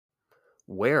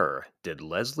Where did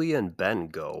Leslie and Ben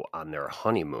go on their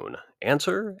honeymoon?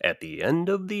 Answer at the end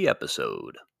of the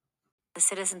episode. The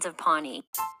citizens of Pawnee.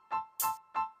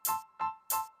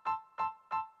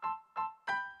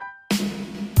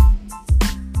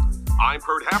 I'm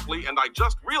Kurt Hapley, and I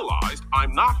just realized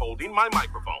I'm not holding my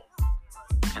microphone.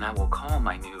 And I will call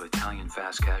my new Italian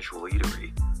fast casual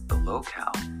eatery the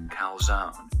Locale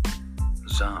Calzone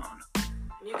Zone.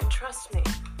 You can trust me,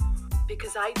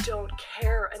 because I don't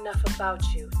care enough about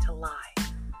you to lie.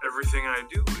 Everything I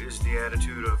do is the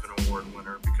attitude of an award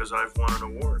winner because I've won an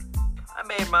award. I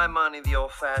made my money the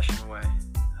old-fashioned way.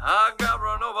 I got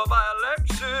run over by a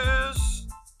Lexus.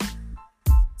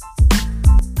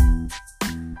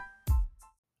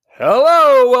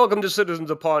 Hello, welcome to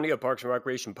Citizens of Pawnee, a Parks and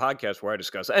Recreation podcast where I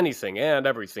discuss anything and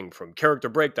everything from character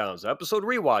breakdowns, episode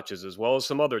rewatches, as well as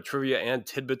some other trivia and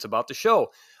tidbits about the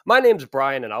show. My name's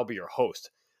Brian, and I'll be your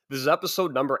host. This is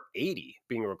episode number 80,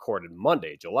 being recorded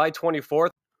Monday, July 24th.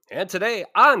 And today,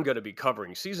 I'm going to be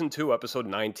covering Season 2, Episode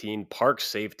 19, Park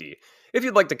Safety. If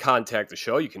you'd like to contact the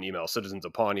show, you can email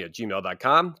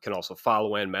citizensofpawnee@gmail.com. You can also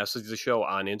follow and message the show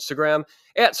on Instagram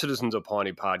at Citizens of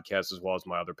Pawnee Podcast, as well as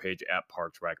my other page at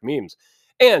Parks Rec Memes.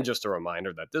 And just a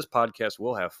reminder that this podcast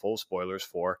will have full spoilers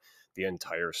for the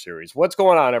entire series. What's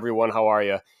going on, everyone? How are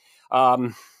you?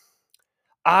 Oh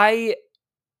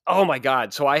my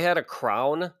God. So I had a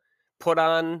crown put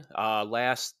on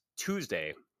last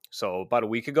Tuesday. So about a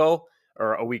week ago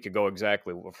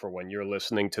exactly for when you're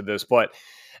listening to this. But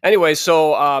anyway,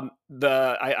 so I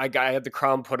had the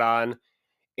crown put on,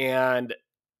 and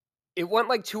it went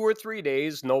like 2 or 3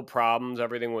 days, no problems,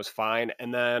 everything was fine.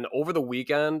 And then over the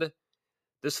weekend,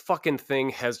 this fucking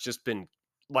thing has just been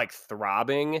like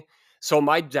throbbing. So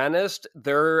my dentist,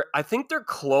 I think they're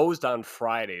closed on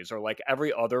Fridays, or like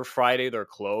every other Friday they're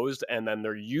closed, and then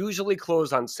they're usually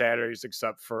closed on Saturdays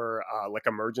except for like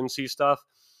emergency stuff.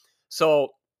 So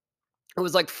it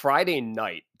was like Friday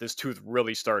night, this tooth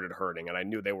really started hurting, and I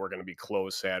knew they were going to be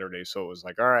closed Saturday. So it was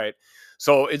like, all right.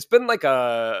 So it's been like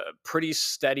a pretty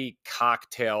steady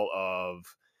cocktail of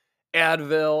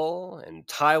Advil and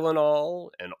Tylenol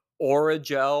and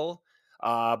Oragel.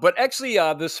 But actually,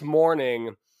 this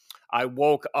morning I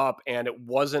woke up and it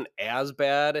wasn't as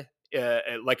bad.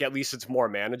 Like at least it's more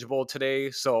manageable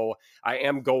today. So I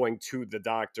am going to the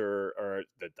doctor,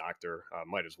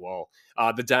 might as well,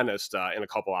 the dentist in a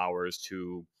couple hours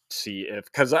to see if,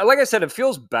 because like I said, it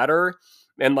feels better.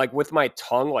 And like with my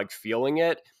tongue, like feeling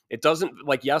it, it doesn't,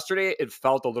 like yesterday, it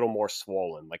felt a little more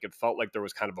swollen. Like it felt like there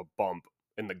was kind of a bump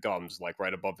in the gums, like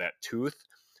right above that tooth.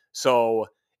 So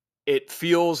it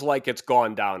feels like it's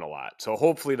gone down a lot. So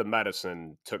hopefully the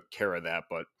medicine took care of that,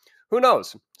 but who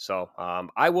knows? So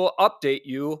I will update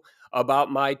you about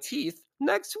my teeth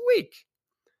next week.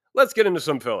 Let's get into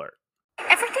some filler.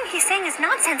 Everything he's saying is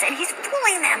nonsense, and he's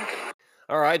fooling them.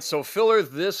 All right, so filler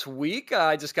this week,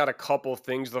 I just got a couple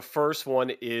things. The first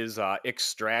one is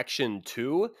Extraction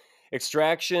 2.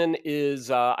 Extraction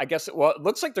is, I guess, well, it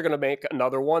looks like they're going to make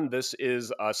another one. This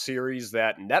is a series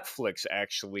that Netflix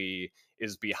actually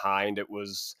is behind.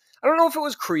 I don't know if it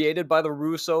was created by the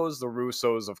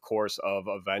Russos, of course, of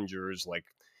Avengers, like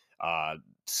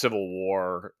Civil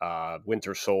War,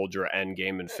 Winter Soldier,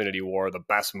 Endgame, Infinity War, the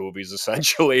best movies,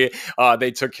 essentially.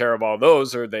 They took care of all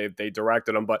those, or they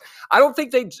directed them. But I don't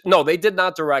think they did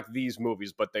not direct these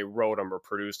movies, but they wrote them or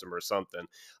produced them or something.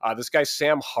 This guy,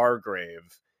 Sam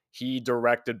Hargrave, he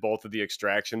directed both of the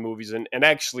Extraction movies, and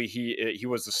actually he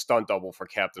was the stunt double for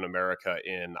Captain America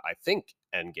in, I think,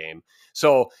 Endgame.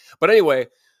 So, but anyway,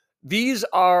 these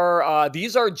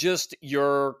are just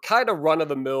your kind of run of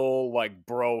the mill like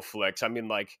bro flicks. I mean,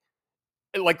 like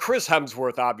Chris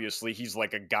Hemsworth, obviously he's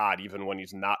like a god even when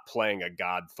he's not playing a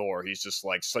god Thor. He's just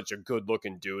like such a good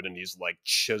looking dude, and he's like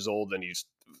chiseled, and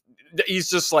he's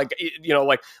just like, you know,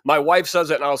 like my wife says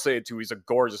it and I'll say it too. He's a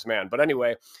gorgeous man. But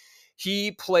anyway,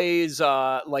 he plays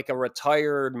like a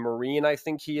retired Marine, I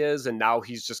think he is, and now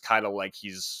he's just kind of like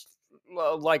he's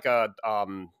like a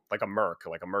merc,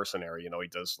 like a mercenary. You know, he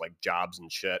does like jobs and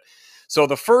shit. So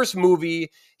the first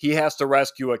movie, he has to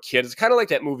rescue a kid. It's kind of like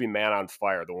that movie Man on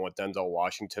Fire, the one with Denzel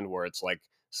Washington, where it's like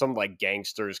some like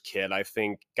gangster's kid, I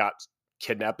think, got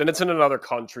kidnapped, and it's in another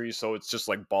country, so it's just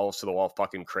like balls to the wall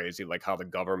fucking crazy, like how the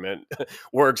government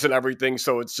works and everything.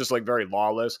 So it's just like very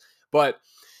lawless. But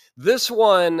this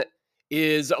one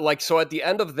is like, so at the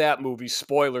end of that movie,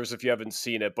 spoilers if you haven't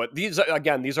seen it, but these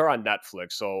again, these are on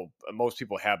Netflix, so most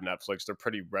people have Netflix. They're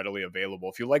pretty readily available.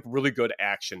 If you like really good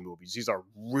action movies, these are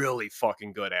really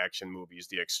fucking good action movies,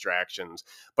 The Extractions.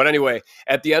 But anyway,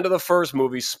 at the end of the first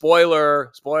movie,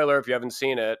 spoiler if you haven't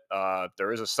seen it,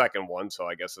 there is a second one, so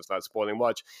I guess it's not spoiling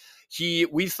much.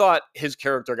 We thought his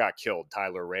character got killed,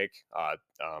 Tyler Rake,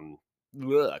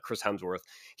 Chris Hemsworth.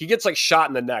 He gets like shot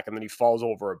in the neck and then he falls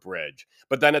over a bridge.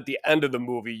 But then at the end of the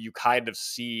movie, you kind of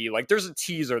see like there's a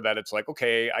teaser that it's like,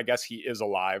 okay, I guess he is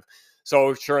alive.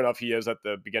 So sure enough, he is at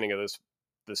the beginning of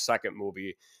the second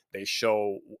movie. They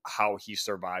show how he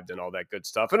survived and all that good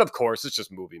stuff. And of course, it's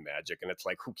just movie magic, and it's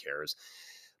like, who cares?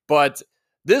 But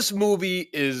this movie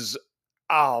is,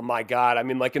 oh my God. I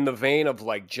mean, like in the vein of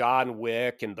like John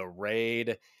Wick and The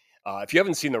Raid. If you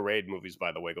haven't seen the Raid movies,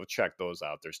 by the way, go check those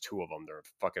out. There's two of them. They're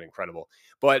fucking incredible.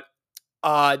 But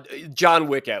John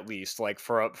Wick, at least, like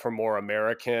for more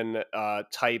American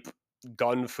type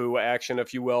gun fu action,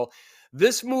 if you will.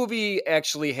 This movie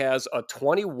actually has a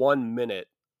 21-minute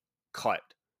cut,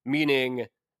 meaning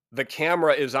the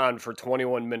camera is on for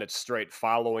 21 minutes straight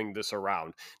following this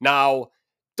around. Now,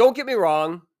 don't get me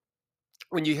wrong.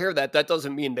 When you hear that, that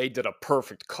doesn't mean they did a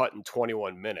perfect cut in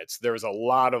 21 minutes. There's a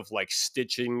lot of like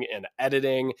stitching and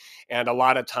editing, and a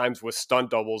lot of times with stunt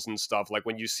doubles and stuff. Like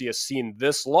when you see a scene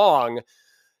this long,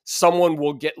 someone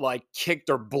will get like kicked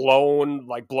or blown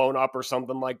up or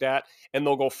something like that, and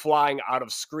they'll go flying out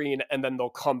of screen, and then they'll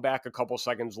come back a couple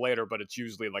seconds later, but it's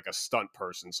usually like a stunt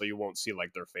person, so you won't see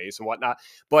like their face and whatnot.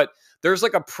 But there's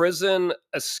like a prison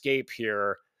escape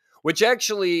here, which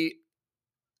actually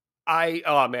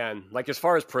oh man, like as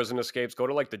far as prison escapes go,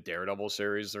 to like the Daredevil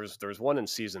series, there's one in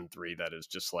season 3 that is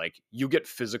just like you get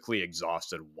physically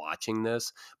exhausted watching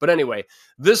this. But anyway,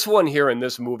 this one here in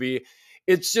this movie,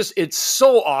 it's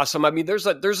so awesome. I mean, there's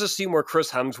a scene where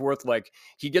Chris Hemsworth, like,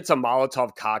 he gets a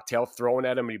Molotov cocktail thrown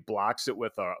at him and he blocks it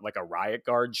with a riot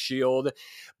guard shield,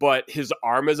 but his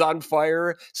arm is on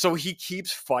fire, so he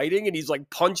keeps fighting and he's like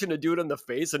punching a dude in the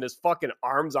face and his fucking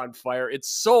arm's on fire. It's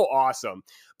so awesome.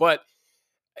 But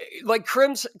like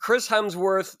Chris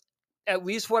Hemsworth, at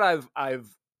least what I've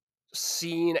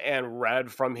seen and read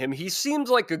from him, he seems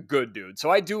like a good dude. So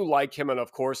I do like him, and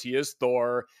of course he is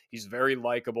Thor. He's very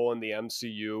likable in the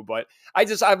MCU, but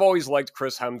I've always liked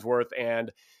Chris Hemsworth.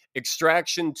 And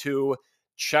Extraction 2,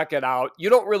 check it out. You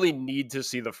don't really need to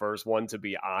see the first one, to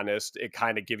be honest. It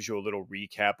kind of gives you a little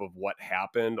recap of what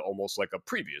happened, almost like a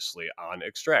previously on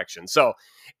Extraction. So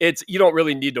you don't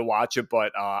really need to watch it,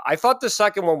 but I thought the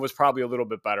second one was probably a little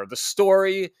bit better. The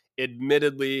story,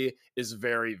 admittedly, is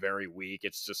very, very weak.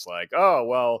 It's just like, oh,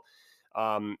 well,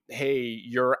 hey,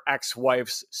 your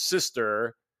ex-wife's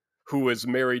sister, who is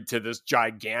married to this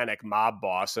gigantic mob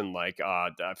boss in like,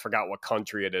 I forgot what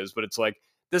country it is, but it's like,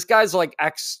 this guy's like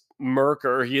ex-Merc,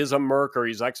 or he is a Merc, or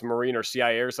he's ex-Marine or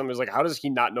CIA or something. It's like, how does he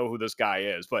not know who this guy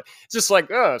is? But it's just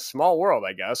like, small world,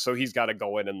 I guess. So he's got to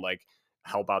go in and like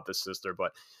help out the sister.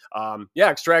 But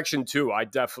yeah, Extraction 2, I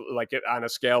definitely like it. On a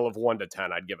scale of 1 to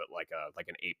 10, I'd give it like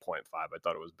an 8.5. I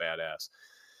thought it was badass.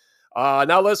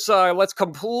 Now let's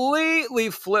completely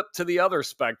flip to the other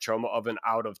spectrum of an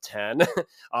out of 10.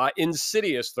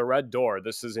 Insidious, The Red Door.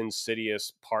 This is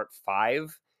Insidious Part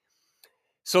 5.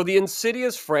 So the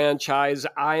Insidious franchise,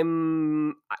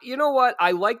 you know what?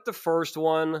 I liked the first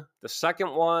one. The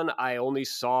second one, I only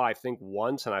saw, I think,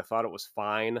 once, and I thought it was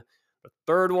fine. The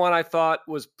third one, I thought,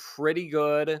 was pretty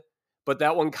good, but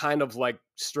that one kind of like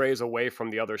strays away from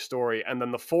the other story. And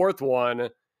then the fourth one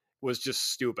was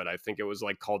just stupid. I think it was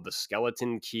like called The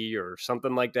Skeleton Key or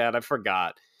something like that. I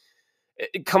forgot.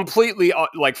 Completely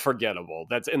like forgettable.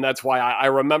 That's why I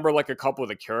remember like a couple of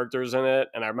the characters in it,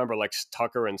 and I remember like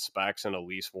Tucker and Specs and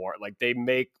Elise Warren. Like they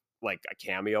make like a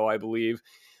cameo, I believe,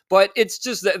 but it's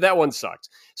just that one sucked.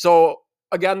 So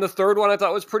again, the third one I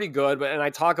thought was pretty good, and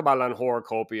I talk about it on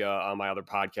Horrorcopia on my other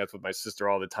podcast with my sister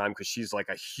all the time because she's like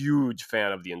a huge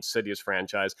fan of the Insidious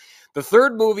franchise. The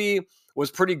third movie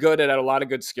was pretty good. It had a lot of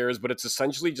good scares, but it's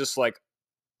essentially just like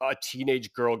a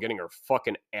teenage girl getting her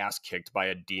fucking ass kicked by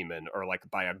a demon or like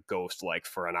by a ghost like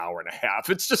for an hour and a half.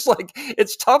 It's just like,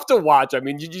 it's tough to watch. I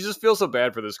mean, you just feel so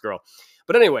bad for this girl.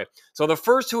 But anyway, so the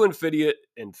first two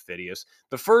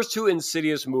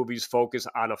Insidious movies focus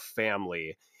on a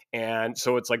family. And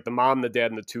so it's like the mom, the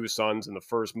dad, and the two sons in the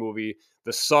first movie.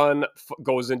 The son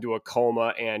goes into a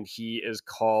coma, and he is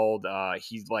called,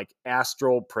 he's like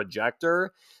astral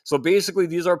projector. So basically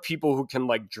these are people who can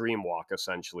like dream walk,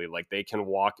 essentially. Like they can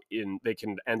they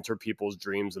can enter people's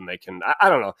dreams, and they can, I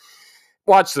don't know.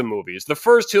 Watch the movies. The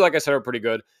first two, like I said, are pretty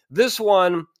good. This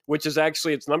one, which is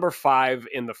actually, it's number 5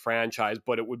 in the franchise,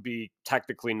 but it would be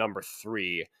technically number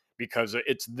 3, because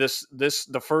it's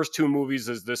the first two movies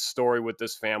is this story with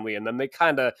this family, and then then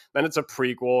it's a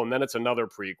prequel, and then it's another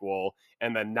prequel,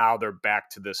 and then now they're back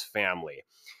to this family.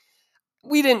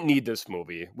 We didn't need this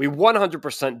movie. We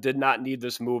 100% did not need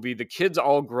this movie. The kid's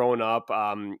all grown up.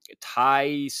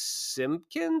 Ty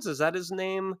Simpkins, is that his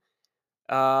name?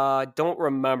 I don't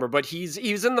remember, but he's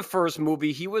in the first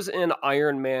movie. He was in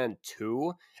Iron Man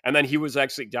 2, and then he was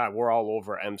actually, God, we're all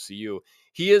over MCU.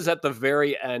 He is at the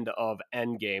very end of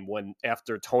Endgame when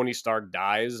after Tony Stark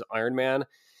dies, Iron Man,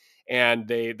 and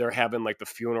they're having like the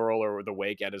funeral or the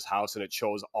wake at his house, and it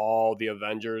shows all the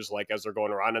Avengers like as they're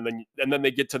going around, and then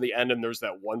they get to the end, and there's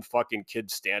that one fucking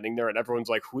kid standing there, and everyone's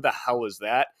like, who the hell is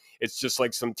that? It's just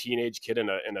like some teenage kid in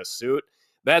a suit.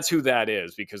 That's who that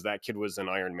is, because that kid was in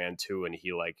Iron Man 2, and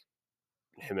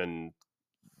him and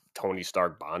Tony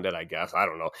Stark bonded, I guess. I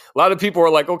don't know. A lot of people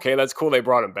were like, okay, that's cool, they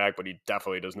brought him back, but he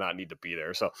definitely does not need to be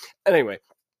there. So anyway,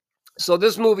 so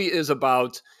this movie is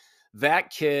about that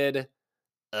kid.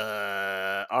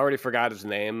 I already forgot his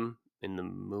name in the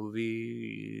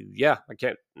movie. Yeah, I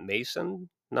can't. Mason?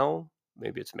 No,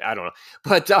 maybe it's I don't know.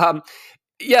 But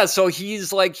yeah, so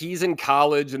he's in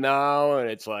college now, and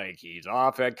it's like he's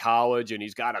off at college, and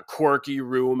he's got a quirky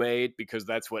roommate, because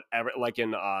that's what like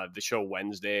in the show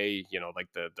Wednesday, like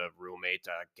the roommate.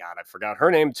 God, I forgot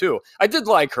her name too. I did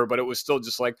like her, but it was still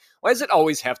just like, why does it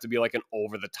always have to be like an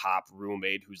over the top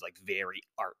roommate who's like very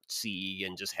artsy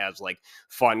and just has like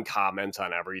fun comments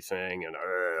on everything, and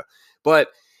but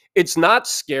it's not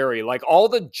scary. Like all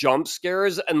the jump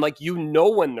scares, and like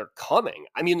when they're coming.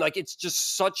 I mean, like it's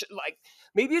just such like.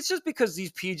 Maybe it's just because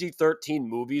these PG-13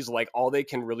 movies, like all they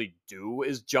can really do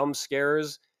is jump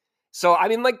scares. So, I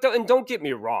mean, like, and don't get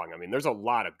me wrong. I mean, there's a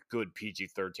lot of good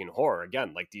PG-13 horror.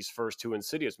 Again, like these first two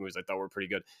Insidious movies, I thought were pretty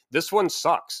good. This one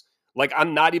sucks. Like,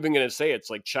 I'm not even going to say it's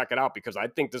like, check it out, because I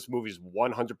think this movie's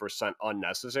 100%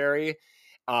 unnecessary.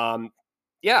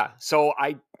 Yeah. So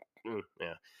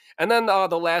yeah. And then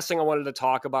the last thing I wanted to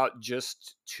talk about,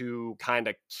 just to kind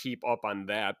of keep up on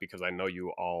that, because I know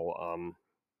you're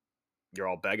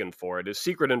all begging for it, is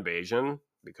Secret Invasion,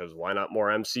 because why not more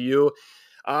MCU?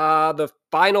 The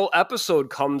final episode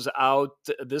comes out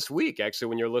this week. Actually,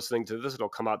 when you're listening to this, it'll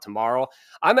come out tomorrow.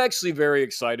 I'm actually very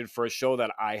excited for a show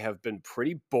that I have been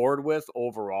pretty bored with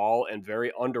overall and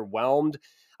very underwhelmed.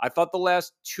 I thought the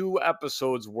last two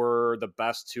episodes were the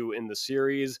best two in the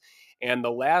series, and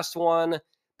the last one,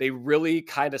 they really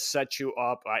kind of set you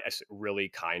up. I really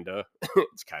kind of,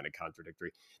 it's kind of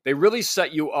contradictory. They really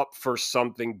set you up for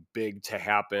something big to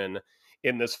happen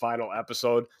in this final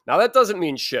episode. Now, that doesn't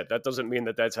mean shit. That doesn't mean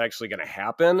that that's actually going to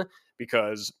happen,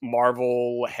 because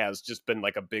Marvel has just been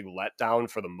like a big letdown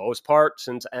for the most part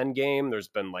since Endgame. There's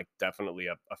been like definitely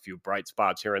a few bright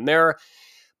spots here and there.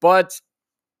 But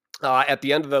at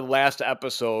the end of the last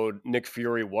episode, Nick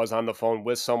Fury was on the phone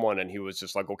with someone, and he was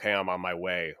just like, okay, I'm on my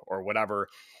way, or whatever.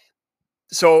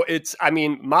 So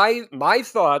my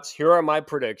thoughts, here are my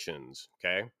predictions,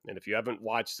 okay? And if you haven't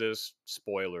watched this,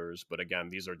 spoilers, but again,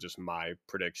 these are just my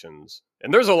predictions.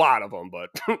 And there's a lot of them, but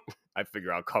I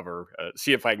figure I'll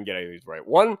see if I can get any of these right.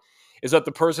 One is that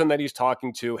the person that he's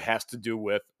talking to has to do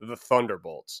with the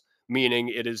Thunderbolts, meaning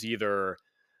it is either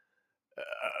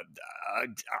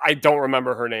I don't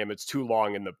remember her name. It's too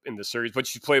long in the series, but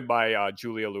she's played by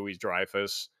Julia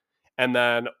Louis-Dreyfus. And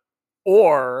then,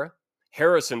 or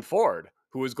Harrison Ford,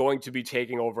 who is going to be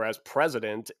taking over as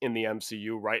president in the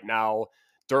MCU. Right now,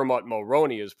 Dermot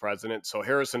Mulroney is president. So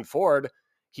Harrison Ford,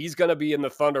 he's going to be in the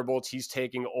Thunderbolts. He's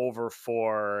taking over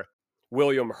for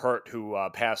William Hurt, who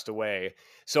passed away.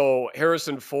 So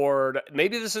Harrison Ford,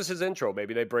 maybe this is his intro.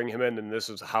 Maybe they bring him in, and this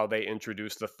is how they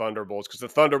introduce the Thunderbolts. Because the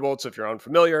Thunderbolts, if you're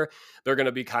unfamiliar, they're going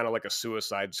to be kind of like a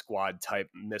Suicide Squad type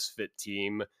misfit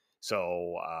team.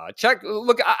 So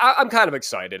look, I'm kind of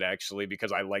excited actually,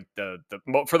 because I like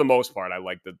for the most part, I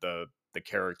like the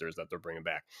characters that they're bringing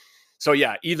back. So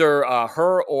yeah, either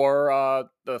her or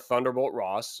the Thunderbolt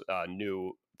Ross,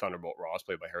 new Thunderbolt Ross,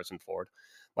 played by Harrison Ford.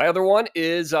 My other one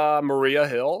is Maria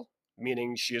Hill,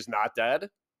 meaning she is not dead,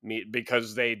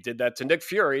 because they did that to Nick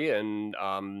Fury in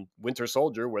Winter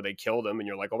Soldier, where they killed him, and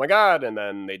you're like, oh my God, and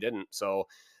then they didn't. So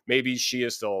maybe she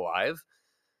is still alive.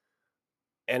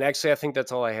 And actually, I think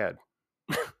that's all I had.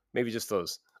 Maybe just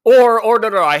those. Or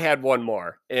no, I had one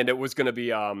more, and it was going to be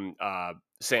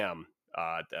Sam,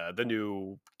 the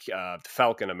new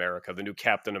Falcon America, the new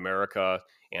Captain America,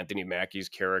 Anthony Mackie's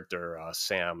character,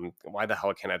 Sam. Why the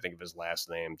hell can't I think of his last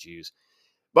name? Jeez.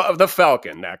 But the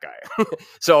Falcon, that guy.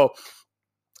 So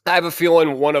I have a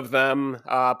feeling one of them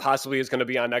possibly is going to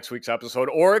be on next week's episode,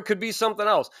 or it could be something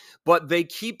else. But they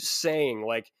keep saying,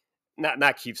 like,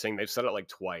 not keep saying, they've said it like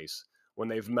twice when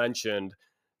they've mentioned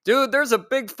dude, there's a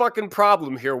big fucking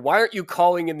problem here. Why aren't you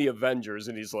calling in the Avengers?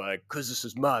 And he's like, because this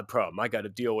is my problem. I got to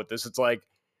deal with this. It's like,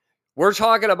 we're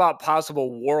talking about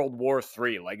possible World War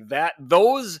III. Like that,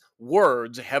 those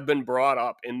words have been brought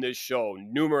up in this show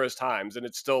numerous times. And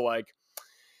it's still like,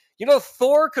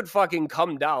 Thor could fucking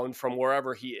come down from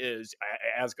wherever he is.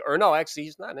 Or no, actually,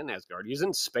 he's not in Asgard. He's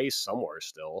in space somewhere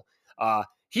still.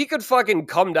 He could fucking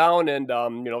come down and,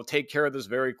 take care of this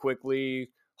very quickly.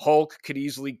 Hulk could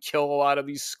easily kill a lot of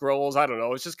these Skrulls. I don't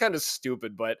know. It's just kind of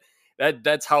stupid, but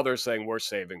that's how they're saying we're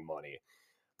saving money.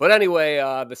 But anyway,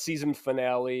 the season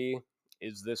finale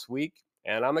is this week,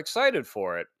 and I'm excited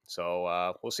for it.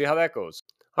 So we'll see how that goes.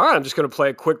 All right, I'm just going to play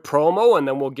a quick promo, and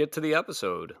then we'll get to the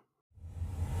episode.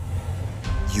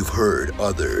 You've heard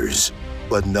others,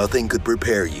 but nothing could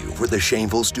prepare you for the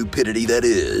shameful stupidity that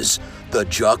is the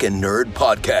Jock and Nerd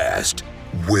Podcast.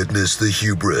 Witness the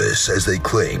hubris as they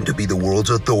claim to be the world's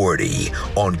authority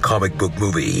on comic book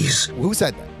movies. Who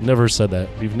said that? Never said that.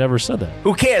 We've never said that.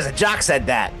 Who cares? A jock said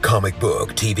that. Comic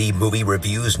book, TV, movie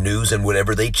reviews, news, and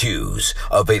whatever they choose.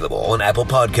 Available on Apple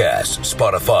Podcasts,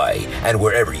 Spotify, and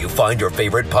wherever you find your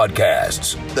favorite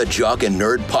podcasts. The Jock and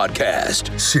Nerd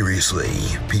Podcast. Seriously,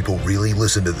 people really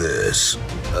listen to this.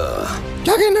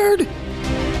 Jock and Nerd.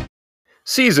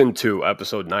 Season 2,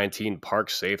 Episode 19, Park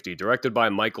Safety, directed by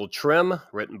Michael Trim,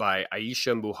 written by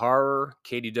Aisha Muharrar,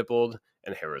 Katie Dippold,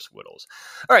 and Harris Whittles.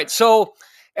 All right, so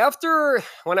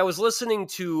when I was listening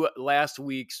to last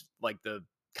week's, the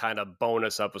kind of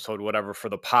bonus episode, whatever, for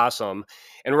the possum,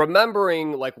 and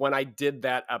remembering, when I did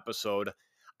that episode,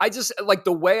 I just,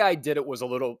 the way I did it was it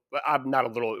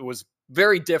was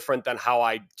very different than how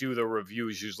I do the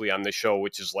reviews usually on the show,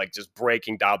 which is, just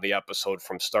breaking down the episode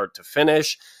from start to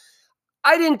finish.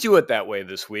 I didn't do it that way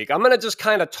this week. I'm going to just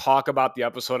kind of talk about the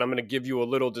episode. I'm going to give you a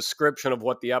little description of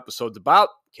what the episode's about,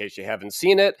 in case you haven't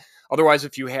seen it. Otherwise,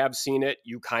 if you have seen it,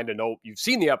 you kind of know you've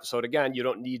seen the episode. Again, you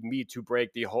don't need me to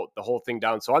break the whole thing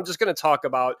down. So I'm just going to talk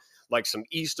about some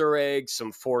Easter eggs,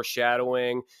 some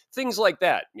foreshadowing, things like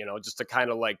that, just to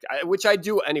kind of which I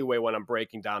do anyway when I'm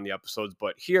breaking down the episodes.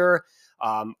 But here,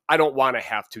 I don't want to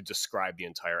have to describe the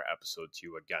entire episode to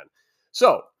you again.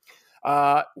 So,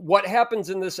 what happens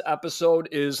in this episode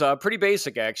is pretty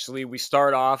basic, actually. We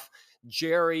start off,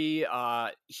 Jerry,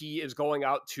 he is going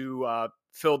out to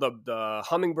fill the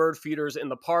hummingbird feeders in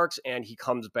the parks, and he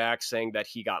comes back saying that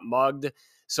he got mugged.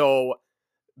 So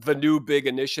the new big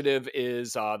initiative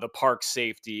is the park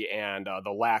safety and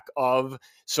the lack of.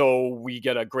 So we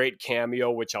get a great cameo,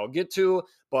 which I'll get to.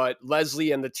 But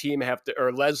Leslie and the team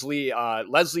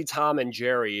Leslie, Tom, and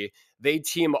Jerry, they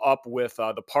team up with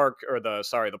the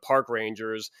park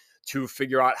rangers to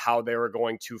figure out how they were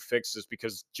going to fix this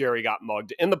because Jerry got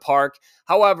mugged in the park.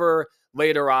 However,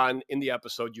 later on in the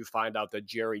episode, you find out that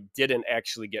Jerry didn't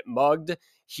actually get mugged.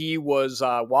 He was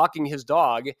walking his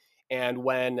dog, and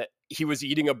when he was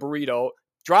eating a burrito,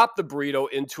 dropped the burrito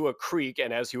into a creek,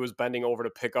 and as he was bending over to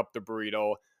pick up the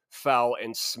burrito, fell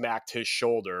and smacked his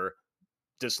shoulder,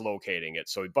 dislocating it.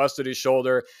 So he busted his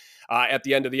shoulder. At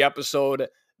the end of the episode,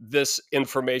 this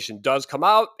information does come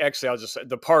out. Actually, I'll just say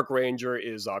the park ranger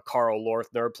is Carl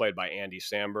Lorthner, played by Andy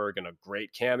Samberg, in a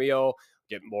great cameo.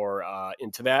 Get more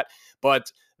into that.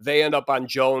 But they end up on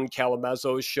Joan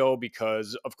Calamezzo's show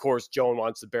because, of course, Joan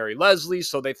wants to bury Leslie,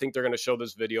 so they think they're going to show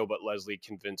this video, but Leslie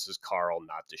convinces Carl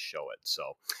not to show it.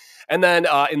 So, and then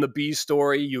in the B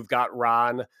story, you've got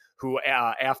Ron, who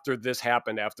after this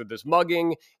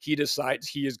mugging, he decides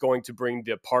he is going to bring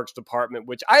the parks department,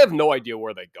 which I have no idea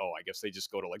where they go. I guess they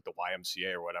just go to the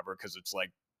YMCA or whatever, because it's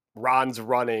Ron's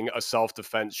running a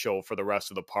self-defense show for the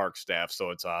rest of the park staff. So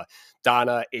it's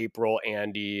Donna, April,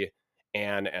 Andy,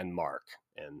 Ann, and Mark,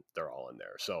 and they're all in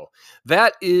there. So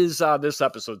that is this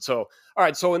episode. So, all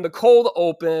right. So in the cold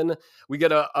open, we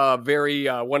get a very,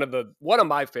 one of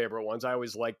my favorite ones. I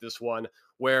always like this one,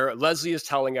 where Leslie is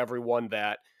telling everyone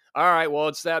that, all right, well,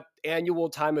 it's that annual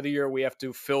time of the year we have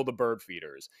to fill the bird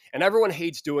feeders. And everyone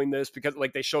hates doing this because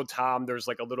they show Tom, there's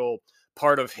a little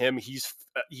part of him, he's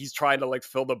trying to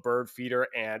fill the bird feeder,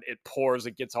 and it pours,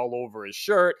 it gets all over his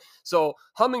shirt. So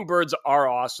hummingbirds are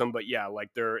awesome, but yeah,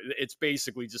 it's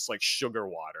basically just sugar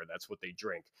water. That's what they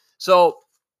drink. So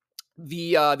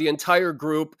the entire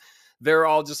group, they're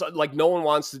all just no one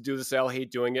wants to do this. They all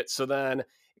hate doing it. So then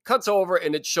it cuts over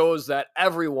and it shows that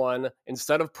everyone,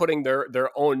 instead of putting their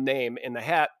own name in the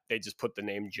hat, they just put the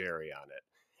name Jerry on it.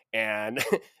 And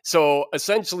so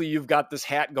essentially you've got this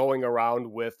hat going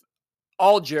around with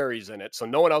all Jerry's in it. So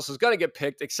no one else is going to get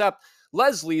picked except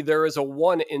Leslie. There is a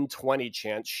 1 in 20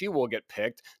 chance she will get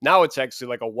picked. Now it's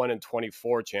actually a 1 in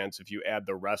 24 chance if you add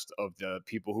the rest of the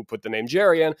people who put the name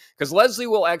Jerry in, because Leslie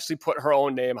will actually put her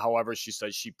own name. However, she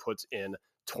says she puts in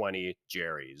 20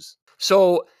 Jerry's.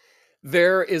 So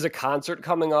there is a concert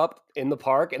coming up in the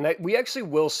park, and that we actually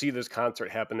will see this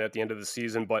concert happen at the end of the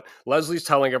season. But Leslie's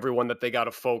telling everyone that they got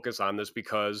to focus on this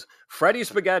because Freddie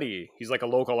Spaghetti, he's like a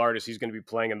local artist, he's going to be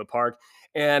playing in the park.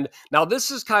 And now this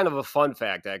is kind of a fun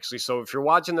fact, actually. So if you're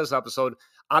watching this episode,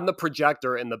 on the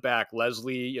projector in the back,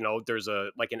 Leslie, there's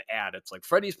like an ad. It's like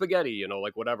Freddie Spaghetti,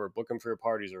 like whatever, book him for your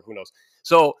parties or who knows.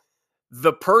 So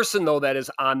the person, though, that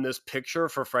is on this picture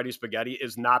for Freddie Spaghetti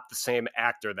is not the same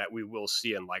actor that we will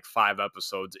see in like 5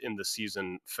 episodes in the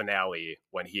season finale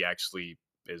when he actually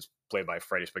is played by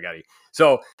Freddie Spaghetti.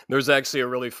 So there's actually a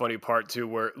really funny part, too,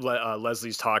 where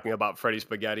Leslie's talking about Freddie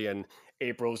Spaghetti and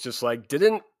April's just like,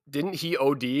 didn't he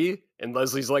OD? And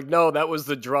Leslie's like, no, that was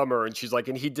the drummer. And she's like,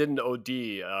 and he didn't OD.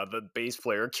 The bass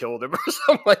player killed him or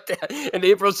something like that. And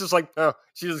April's just like, oh,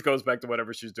 she just goes back to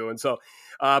whatever she's doing. So,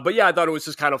 but yeah, I thought it was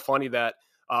just kind of funny that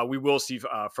we will see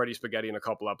Freddie Spaghetti in a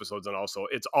couple episodes. And also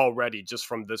it's already just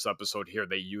from this episode here,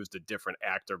 they used a different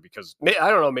actor because I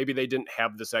don't know, maybe they didn't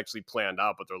have this actually planned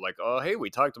out, but they're like, oh, hey, we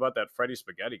talked about that Freddie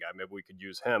Spaghetti guy. Maybe we could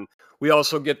use him. We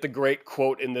also get the great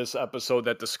quote in this episode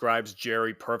that describes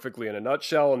Jerry perfectly in a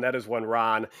nutshell. And that is when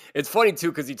Ron, it's funny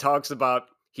too, because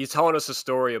he's telling us a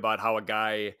story about how a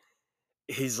guy,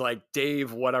 he's like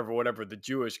Dave, whatever, the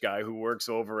Jewish guy who works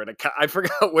over at I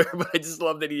forgot where, but I just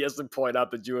love that he has to point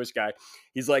out the Jewish guy.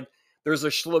 He's like, there's a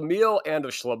schlemiel and a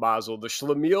schlemazel. The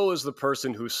schlemiel is the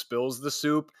person who spills the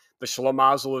soup. The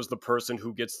schlemazel is the person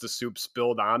who gets the soup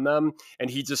spilled on them. And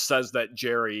he just says that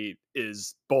Jerry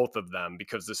is both of them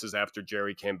because this is after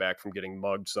Jerry came back from getting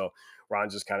mugged. So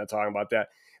Ron's just kind of talking about that.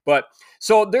 But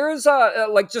so there's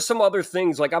like just some other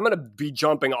things. Like I'm going to be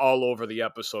jumping all over the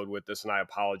episode with this, and I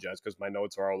apologize because my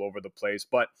notes are all over the place.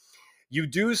 But you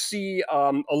do see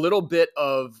a little bit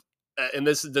of, and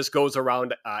this goes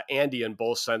around Andy in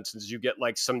both senses. You get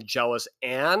like some jealous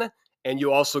Anne, and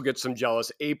you also get some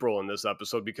jealous April in this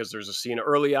episode because there's a scene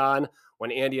early on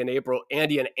when Andy and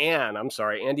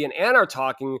Anne are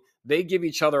talking. They give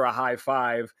each other a high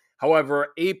five. However,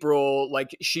 April,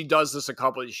 like she does this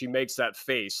she makes that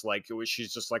face like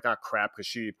she's just like, oh crap, because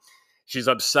she's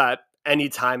upset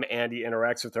anytime Andy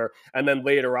interacts with her. And then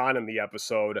later on in the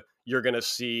episode, you're going to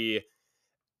see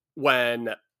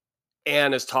when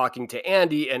Anne is talking to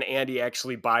Andy and Andy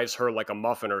actually buys her like a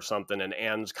muffin or something. And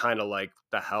Anne's kind of like,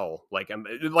 the hell, like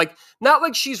not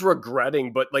like she's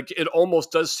regretting, but like it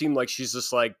almost does seem like she's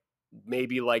just like,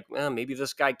 maybe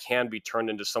this guy can be turned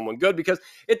into someone good, because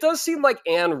it does seem like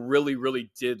Anne really, really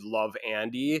did love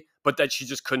Andy, but that she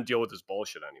just couldn't deal with his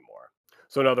bullshit anymore.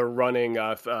 So another running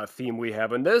theme we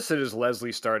have in this, it is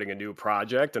Leslie starting a new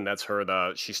project, and that's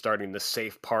she's starting the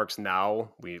Safe Parks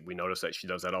Now. We notice that she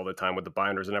does that all the time with the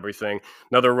binders and everything.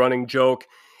 Another running joke.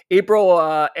 April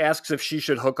asks if she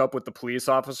should hook up with the police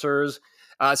officers.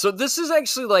 So this is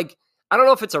actually like, I don't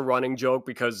know if it's a running joke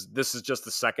because this is just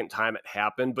the second time it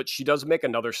happened, but she does make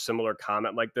another similar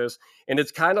comment like this. And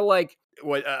it's kind of like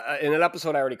what in an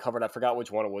episode I already covered, I forgot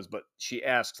which one it was, but she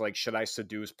asks like, should I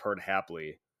seduce Perd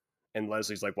Hapley? And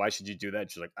Leslie's like, why should you do that?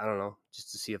 She's like, I don't know,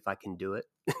 just to see if I can do it.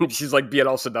 She's like being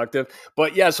all seductive.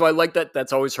 But yeah, so I like that.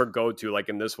 That's always her go-to. Like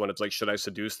in this one, it's like, should I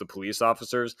seduce the police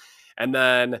officers? And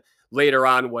then later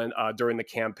on when during the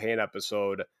campaign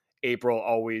episode, April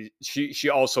she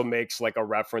also makes like a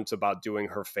reference about doing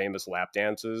her famous lap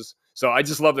dances. So I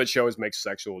just love that she always makes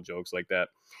sexual jokes like that.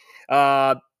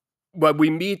 But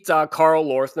we meet Carl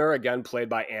Lorthner, again played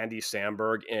by Andy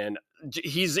Samberg, and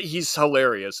he's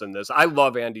hilarious in this. I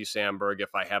love Andy Samberg.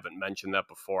 If I haven't mentioned that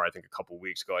before, I think a couple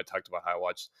weeks ago I talked about how I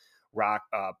watched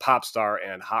Popstar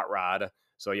and Hot Rod.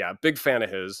 So yeah, big fan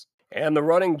of his. And the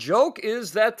running joke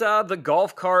is that the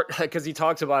golf cart, because he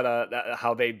talks about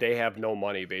how they have no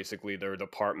money, basically. Their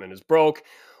department is broke.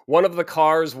 One of the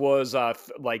cars was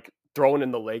like thrown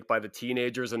in the lake by the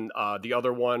teenagers, and the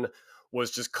other one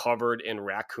was just covered in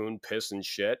raccoon piss and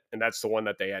shit. And that's the one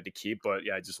that they had to keep. But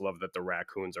yeah, I just love that the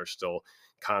raccoons are still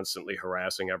constantly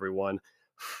harassing everyone.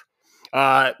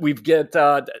 We get,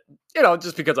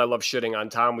 just because I love shitting on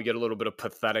Tom, we get a little bit of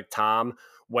pathetic Tom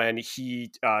when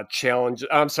he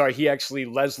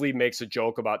Leslie makes a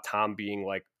joke about Tom being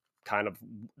like kind of,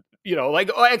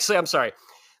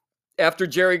 after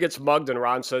Jerry gets mugged and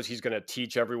Ron says he's going to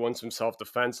teach everyone some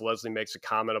self-defense, Leslie makes a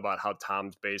comment about how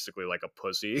Tom's basically like a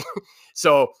pussy.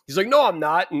 So he's like, no, I'm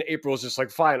not. And April's just like,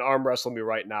 fine, arm wrestle me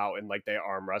right now. And like they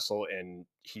arm wrestle and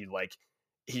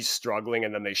he's struggling,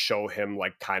 and then they show him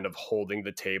like kind of holding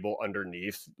the table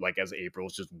underneath, like as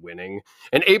April's just winning.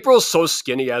 And April's so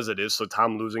skinny as it is, so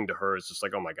Tom losing to her is just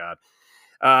like, oh my God.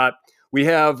 We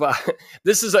have,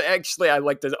 this is actually, I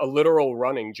like a literal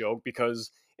running joke,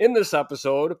 because in this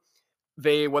episode,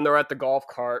 when they're at the golf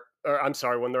cart, or I'm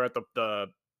sorry, when they're at the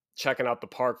checking out the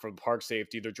park for the park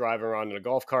safety, they're driving around in a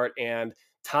golf cart, and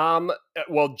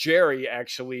Jerry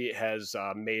actually has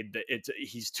made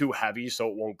he's too heavy, so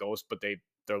it won't ghost, but they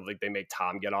make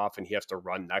Tom get off, and he has to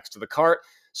run next to the cart.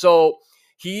 So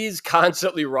he's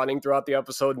constantly running throughout the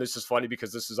episode, and this is funny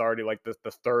because this is already like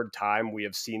the third time we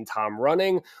have seen Tom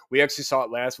running. We actually saw it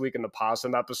last week in the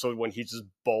possum episode when he just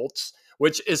bolts,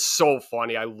 which is so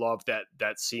funny. I love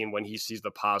that scene when he sees the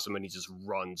possum and he just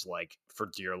runs like for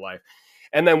dear life.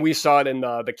 And then we saw it in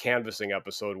the canvassing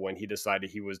episode when he decided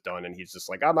he was done and he's just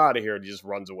like, I'm out of here. And he just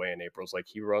runs away. And April's like,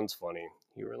 he runs funny.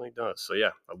 He really does. So yeah,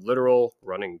 a literal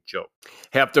running joke.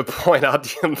 Have to point out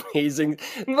the amazing,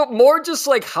 more just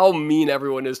like how mean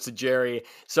everyone is to Jerry.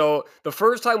 So the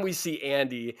first time we see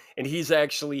Andy, and he's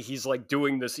like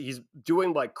doing this, he's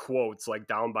doing like quotes like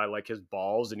down by like his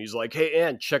balls. And he's like, hey,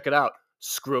 Ann, check it out.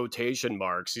 Scrotation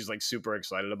marks. He's like super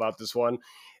excited about this one.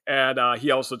 And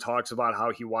he also talks about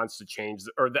how he wants to change,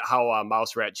 how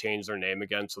Mouse Rat changed their name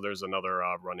again. So there's another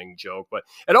running joke. But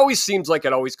it always seems like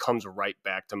it always comes right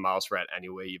back to Mouse Rat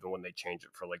anyway, even when they change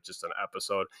it for like just an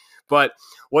episode. But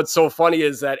what's so funny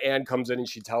is that Ann comes in and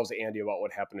she tells Andy about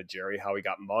what happened to Jerry, how he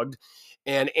got mugged.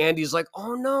 And Andy's like,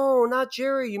 oh no, not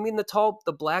Jerry. You mean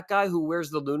the black guy who wears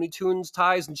the Looney Tunes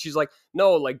ties? And she's like,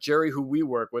 no, like Jerry, who we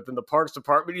work with in the parks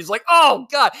department. He's like, oh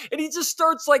God. And he just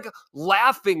starts like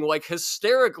laughing, like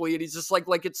hysterically. And he's just like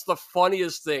it's the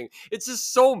funniest thing. It's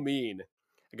just so mean.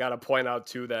 I got to point out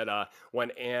too that when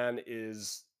Ann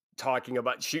is talking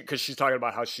about, because she's talking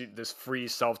about how this free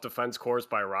self-defense course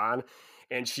by Ron.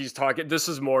 And she's talking, this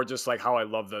is more just like how I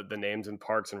love the names in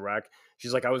Parks and Rec.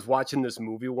 She's like, I was watching this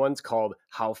movie once called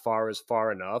How Far Is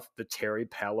Far Enough? The Terry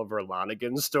Palaver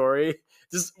Lonigan story.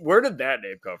 Just where did that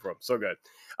name come from? So good.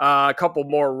 A couple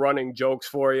more running jokes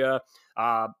for you.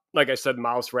 Like I said,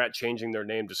 Mouse Rat changing their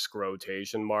name to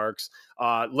Scrotation marks.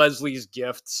 Leslie's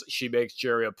gifts. She makes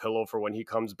Jerry a pillow for when he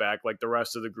comes back. Like the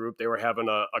rest of the group, they were having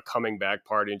a coming back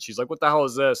party, and she's like, what the hell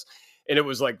is this? And it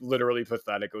was like literally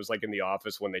pathetic. It was like in The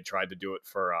Office when they tried to do it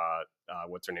for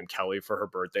what's her name, Kelly, for her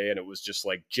birthday, and it was just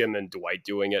like Jim and Dwight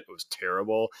doing it. It was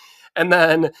terrible. And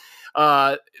then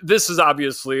this is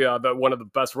obviously one of the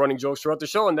best running jokes throughout the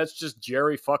show, and that's just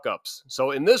Jerry fuck ups.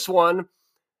 So in this one,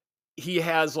 he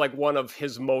has like one of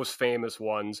his most famous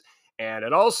ones, and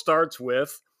it all starts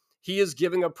with he is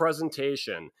giving a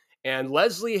presentation, and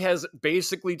Leslie has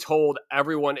basically told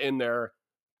everyone in there,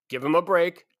 give him a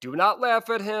break, do not laugh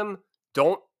at him,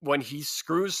 don't, when he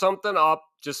screws something up,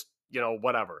 just,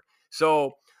 whatever.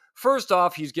 So first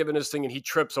off, he's giving his thing and he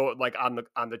trips like on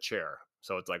the chair.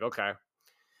 So it's like, okay.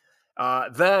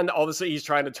 Then all of a sudden he's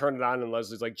trying to turn it on, and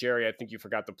Leslie's like, Jerry, I think you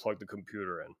forgot to plug the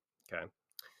computer in. Okay.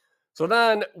 So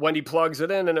then when he plugs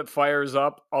it in and it fires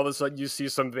up, all of a sudden you see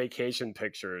some vacation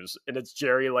pictures, and it's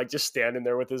Jerry like just standing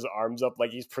there with his arms up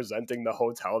like he's presenting the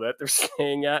hotel that they're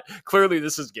staying at. Clearly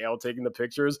this is Gail taking the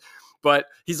pictures, but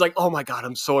he's like, oh my God,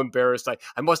 I'm so embarrassed.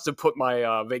 I must have put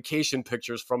my vacation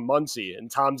pictures from Muncie. And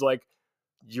Tom's like,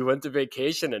 you went to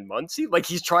vacation in Muncie? Like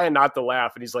he's trying not to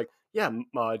laugh, and he's like, yeah,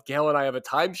 Gail and I have a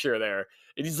timeshare there.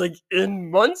 And he's like, in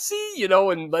Muncie?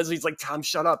 And Leslie's like, Tom,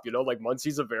 shut up. Like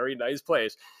Muncie's a very nice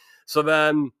place. So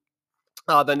then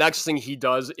the next thing he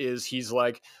does is he's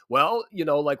like, well,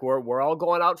 like we're all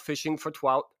going out fishing for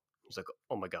trout. He's like,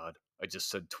 oh my God, I just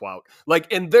said trout.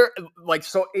 Like, and they're like,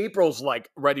 so April's like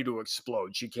ready to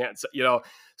explode. She can't say,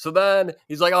 So then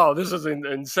he's like, oh, this is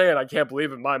insane. I can't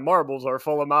believe it. My marbles are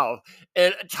full of mouth.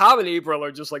 And Tom and April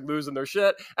are just like losing their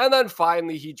shit. And then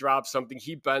finally he drops something.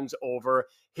 He bends over.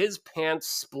 His pants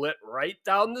split right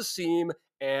down the seam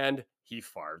and he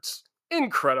farts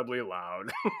incredibly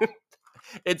loud.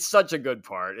 It's such a good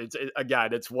part.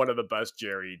 It's one of the best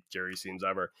Jerry scenes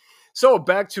ever. So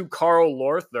back to Carl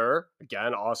Lorther.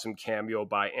 Again, awesome cameo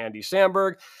by Andy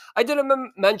Samberg. I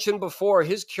didn't mention before,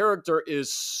 his character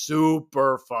is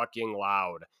super fucking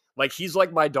loud. Like he's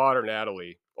like my daughter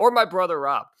Natalie or my brother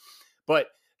Rob, but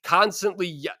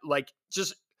constantly like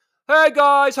just, hey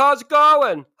guys, how's it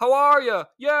going? How are you?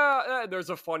 Yeah. There's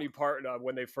a funny part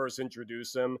when they first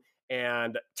introduce him,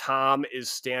 and Tom is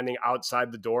standing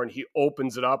outside the door, and he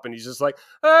opens it up, and he's just like,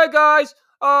 hey guys,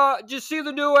 did you see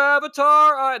the new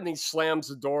Avatar? And he slams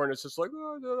the door, and it's just like,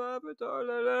 oh,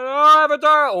 the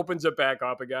Avatar, opens it back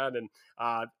up again. And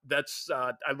I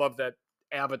love that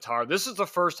Avatar. This is the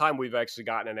first time we've actually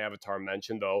gotten an Avatar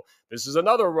mention, though. This is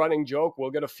another running joke.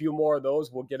 We'll get a few more of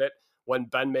those. We'll get it when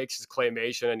Ben makes his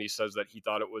claymation and he says that he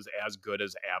thought it was as good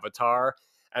as Avatar.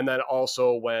 And then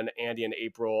also when Andy and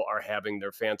April are having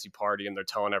their fancy party and they're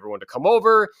telling everyone to come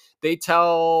over, they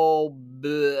tell,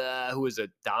 who is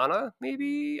it, Donna,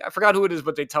 maybe? I forgot who it is,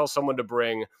 but they tell someone to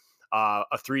bring a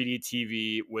 3D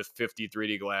TV with 50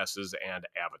 3D glasses and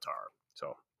Avatar.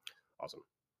 So awesome.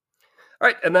 All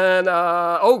right, and then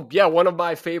one of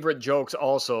my favorite jokes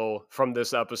also from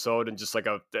this episode, and just like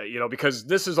because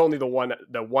this is only the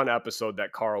one episode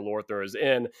that Carl Lorthner is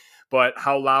in, but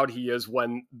how loud he is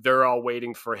when they're all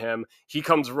waiting for him. He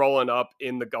comes rolling up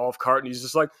in the golf cart, and he's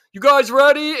just like, "You guys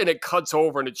ready?" And it cuts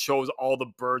over, and it shows all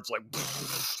the birds like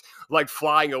like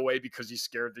flying away because he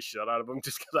scared the shit out of them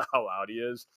just because of how loud he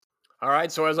is. All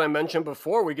right, so as I mentioned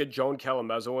before, we get Joan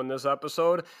Calamezzo in this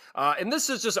episode, and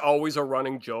this is just always a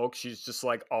running joke. She's just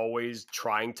like always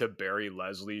trying to bury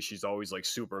Leslie. She's always like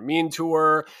super mean to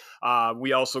her.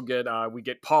 We also get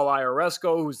Paul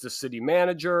Ioresco, who's the city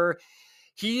manager.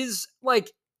 He's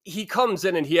like he comes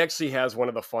in and he actually has one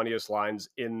of the funniest lines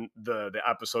in the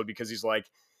episode because he's like,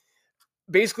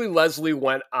 basically Leslie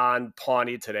went on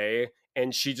Pawnee today,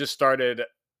 and she just started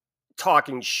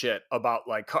talking shit about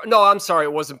no, I'm sorry,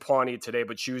 it wasn't Pawnee today,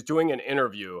 but she was doing an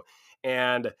interview,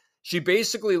 and she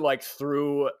basically like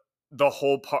threw the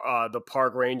whole the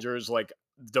park rangers like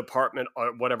department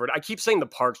or whatever. I keep saying the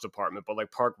parks department, but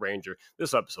like park ranger.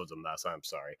 This episode's a mess. I'm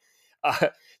sorry.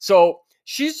 So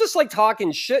she's just like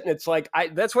talking shit, and it's like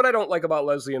that's what I don't like about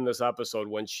Leslie in this episode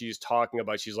when she's talking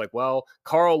about. She's like, well,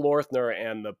 Carl Lorthner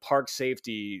and the park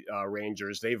safety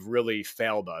rangers, they've really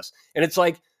failed us, and it's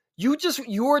like, you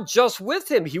were just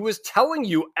with him. He was telling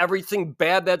you everything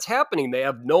bad that's happening. They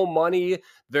have no money.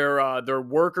 Their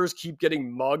workers keep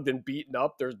getting mugged and beaten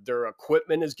up. Their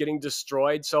equipment is getting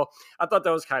destroyed. So I thought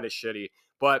that was kind of shitty.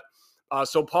 But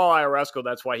so Paul Ioresco,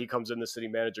 that's why he comes in, the city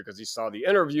manager, because he saw the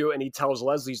interview, and he tells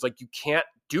Leslie, he's like, you can't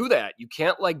do that. You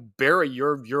can't like bury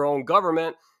your own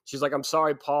government. She's like, I'm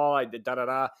sorry, Paul. I did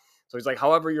da-da-da. So he's like,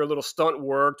 however, your little stunt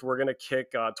worked. We're going to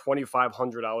kick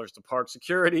 $2,500 to park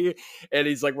security. And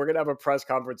he's like, we're going to have a press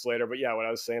conference later. But yeah, what I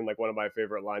was saying, like one of my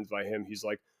favorite lines by him, he's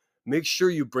like, make sure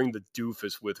you bring the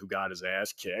doofus with who got his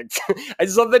ass kicked. I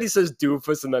just love that he says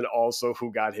doofus and then also who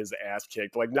got his ass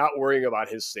kicked. Like not worrying about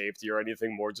his safety or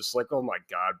anything more. Just like, oh my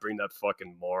God, bring that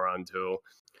fucking moron too.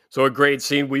 So a great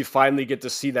scene. We finally get to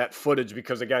see that footage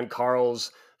because again,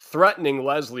 Carl's threatening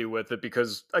Leslie with it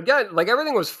because again, like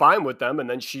everything was fine with them, and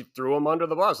then she threw him under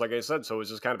the bus, like I said. So it was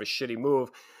just kind of a shitty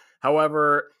move.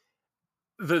 However,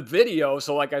 the video,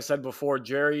 so like I said before,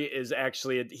 Jerry is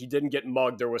actually, he didn't get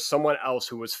mugged. There was someone else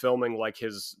who was filming like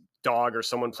his dog or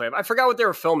someone playing. I forgot what they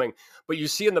were filming, but you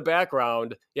see in the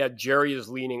background, yeah, Jerry is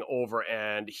leaning over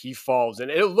and he falls, and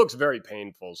it looks very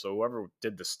painful. So whoever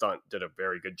did the stunt did a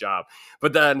very good job.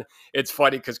 But then it's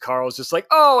funny because Carl's just like,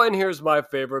 oh, and here's my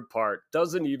favorite part.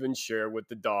 Doesn't even share with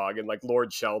the dog. And like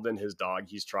Lord Sheldon, his dog,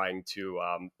 he's trying to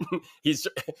he's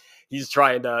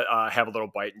trying to have a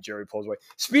little bite, and Jerry pulls away.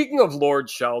 Speaking of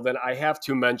Lord Sheldon, I have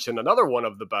to mention another one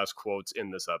of the best quotes in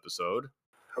this episode.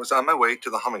 I was on my way to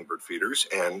the hummingbird feeders,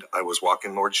 and I was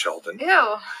walking Lord Sheldon.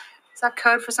 Ew. Is that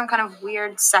code for some kind of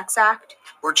weird sex act?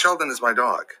 Lord Sheldon is my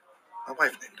dog. My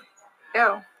wife named him.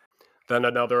 Ew. Then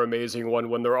another amazing one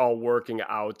when they're all working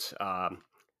out.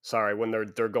 When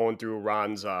they're going through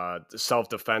Ron's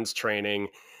self-defense training.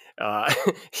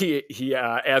 He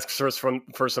asks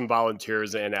for some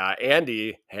volunteers, and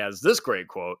Andy has this great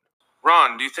quote.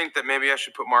 Ron, do you think that maybe I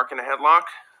should put Mark in a headlock?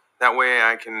 That way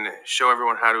I can show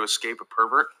everyone how to escape a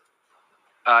pervert?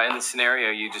 In the scenario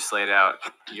you just laid out,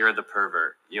 you're the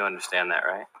pervert. You understand that,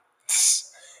 right?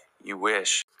 You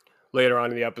wish. Later on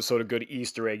in the episode, a good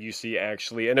Easter egg you see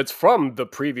actually, and it's from the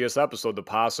previous episode, The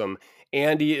Possum.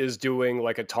 Andy is doing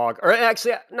like a talk, or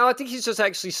actually, no, I think he's just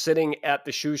actually sitting at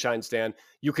the shoe shine stand.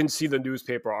 You can see the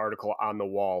newspaper article on the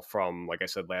wall from, like I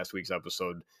said, last week's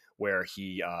episode where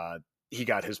he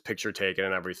got his picture taken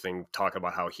and everything, talking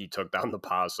about how he took down the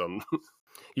possum.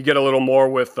 You get a little more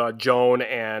with Joan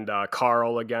and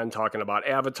Carl again talking about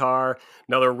Avatar.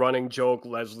 Another running joke.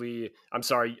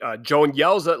 Joan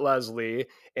yells at Leslie,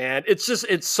 and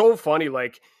it's so funny.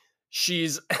 Like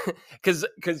she's because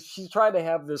she's trying to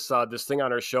have this thing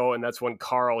on her show, and that's when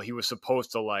Carl, he was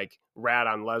supposed to like rat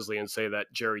on Leslie and say that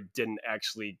Jerry didn't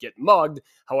actually get mugged.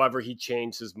 However, he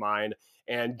changed his mind.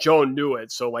 And Joan knew it.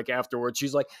 So like afterwards,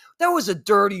 she's like, that was a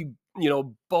dirty,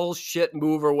 bullshit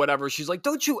move or whatever. She's like,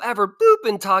 don't you ever boop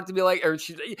and talk to me like, or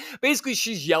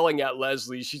she's yelling at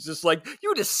Leslie. She's just like,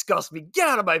 you disgust me. Get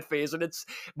out of my face. And it's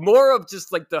more of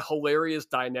just like the hilarious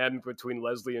dynamic between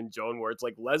Leslie and Joan, where it's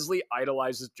like Leslie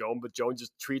idolizes Joan, but Joan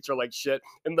just treats her like shit.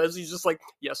 And Leslie's just like,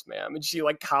 yes, ma'am. And she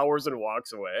like cowers and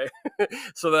walks away.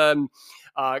 So then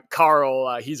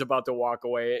Carl, he's about to walk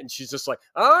away, and she's just like,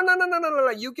 oh, no,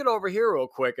 you get over here real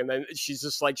quick. And then she's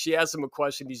just like, she asks him a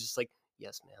question. He's just like,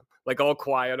 yes, ma'am. Like all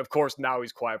quiet. Of course, now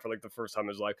he's quiet for like the first time in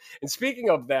his life. And speaking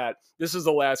of that, this is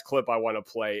the last clip I want to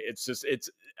play. It's just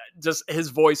his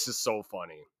voice is so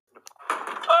funny.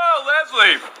 Oh,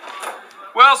 Leslie.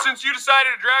 Well, since you decided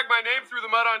to drag my name through the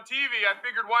mud on TV, I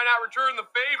figured why not return the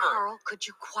favor? Carl, could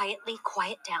you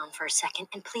quiet down for a second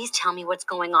and please tell me what's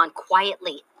going on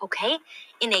quietly, okay?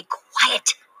 In a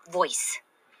quiet voice.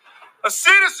 A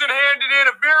citizen handed in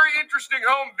a very interesting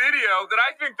home video that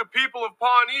I think the people of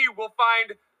Pawnee will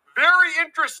find very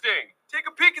interesting. Take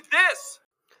a peek at this.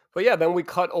 But yeah, then we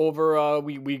cut over.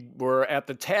 We were at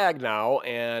the tag now,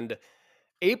 and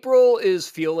April is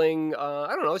feeling, I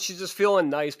don't know, she's just feeling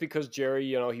nice because Jerry,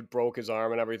 he broke his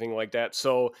arm and everything like that.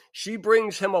 So she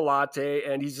brings him a latte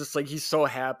and he's just like, he's so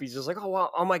happy. He's just like, oh,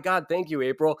 wow, oh my God, thank you,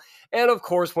 April. And of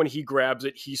course, when he grabs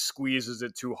it, he squeezes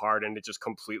it too hard and it just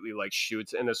completely like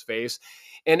shoots in his face.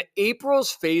 And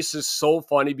April's face is so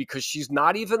funny because she's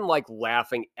not even like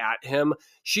laughing at him.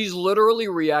 She's literally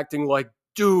reacting like,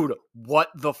 dude, what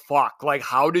the fuck? Like,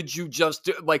 how did you just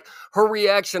do? Like, her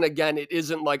reaction again, it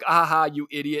isn't like, aha, you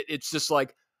idiot. It's just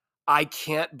like, I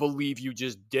can't believe you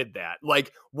just did that.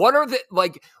 Like,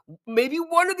 maybe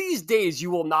one of these days you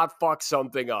will not fuck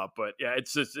something up. But yeah,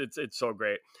 it's so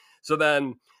great. So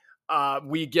then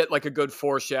we get like a good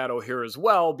foreshadow here as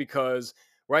well, because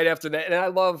right after that, and I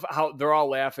love how they're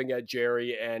all laughing at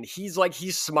Jerry, and he's like, he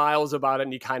smiles about it,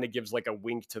 and he kind of gives like a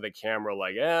wink to the camera,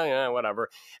 like, yeah, whatever.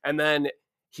 And then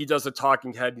he does a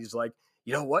talking head, and he's like,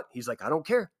 you know what? He's like, I don't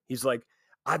care. He's like,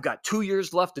 I've got 2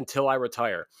 years left until I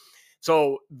retire.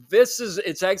 So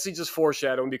it's actually just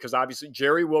foreshadowing, because obviously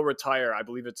Jerry will retire. I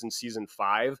believe it's in season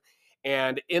 5.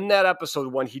 And in that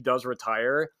episode, when he does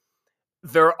retire,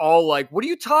 they're all like, what are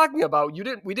you talking about?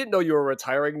 We didn't know you were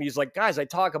retiring. And he's like, guys, I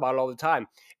talk about it all the time.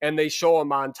 And they show a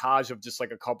montage of just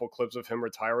like a couple clips of him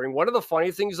retiring. One of the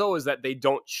funny things though, is that they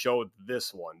don't show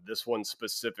this one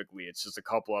specifically. It's just a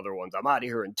couple other ones. I'm out of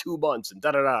here in 2 months and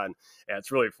da-da-da. And yeah,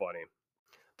 it's really funny.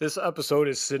 This episode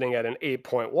is sitting at an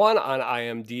 8.1 on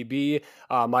IMDb.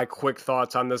 My quick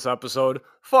thoughts on this episode.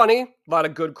 Funny, a lot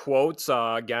of good quotes.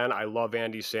 Again, I love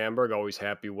Andy Samberg. Always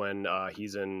happy when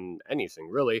he's in anything,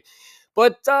 really.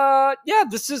 But yeah,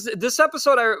 this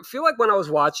episode, I feel like when I was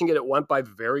watching it, it went by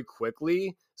very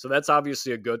quickly. So that's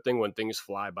obviously a good thing. When things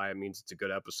fly by, it means it's a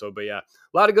good episode. But yeah,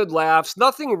 a lot of good laughs.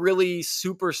 Nothing really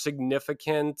super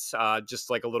significant. Just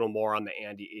like a little more on the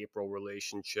Andy-April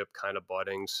relationship kind of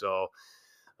budding. So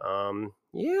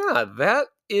yeah, that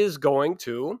is going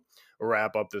to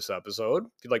wrap up this episode.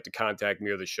 If you'd like to contact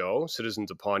me or the show,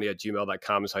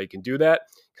 citizensofpawnee@gmail.com is how you can do that.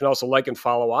 You can also like and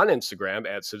follow on Instagram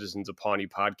at Citizens of Pawnee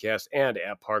Podcast and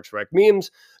at Parks Rec Memes.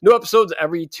 New episodes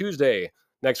every Tuesday.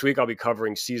 Next week, I'll be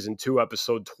covering Season 2,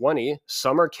 Episode 20,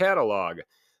 Summer Catalog.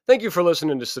 Thank you for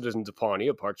listening to Citizens of Pawnee,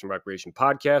 a Parks and Recreation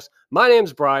podcast. My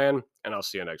name's Brian, and I'll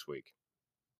see you next week.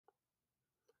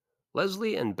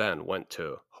 Leslie and Ben went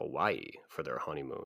to Hawaii for their honeymoon.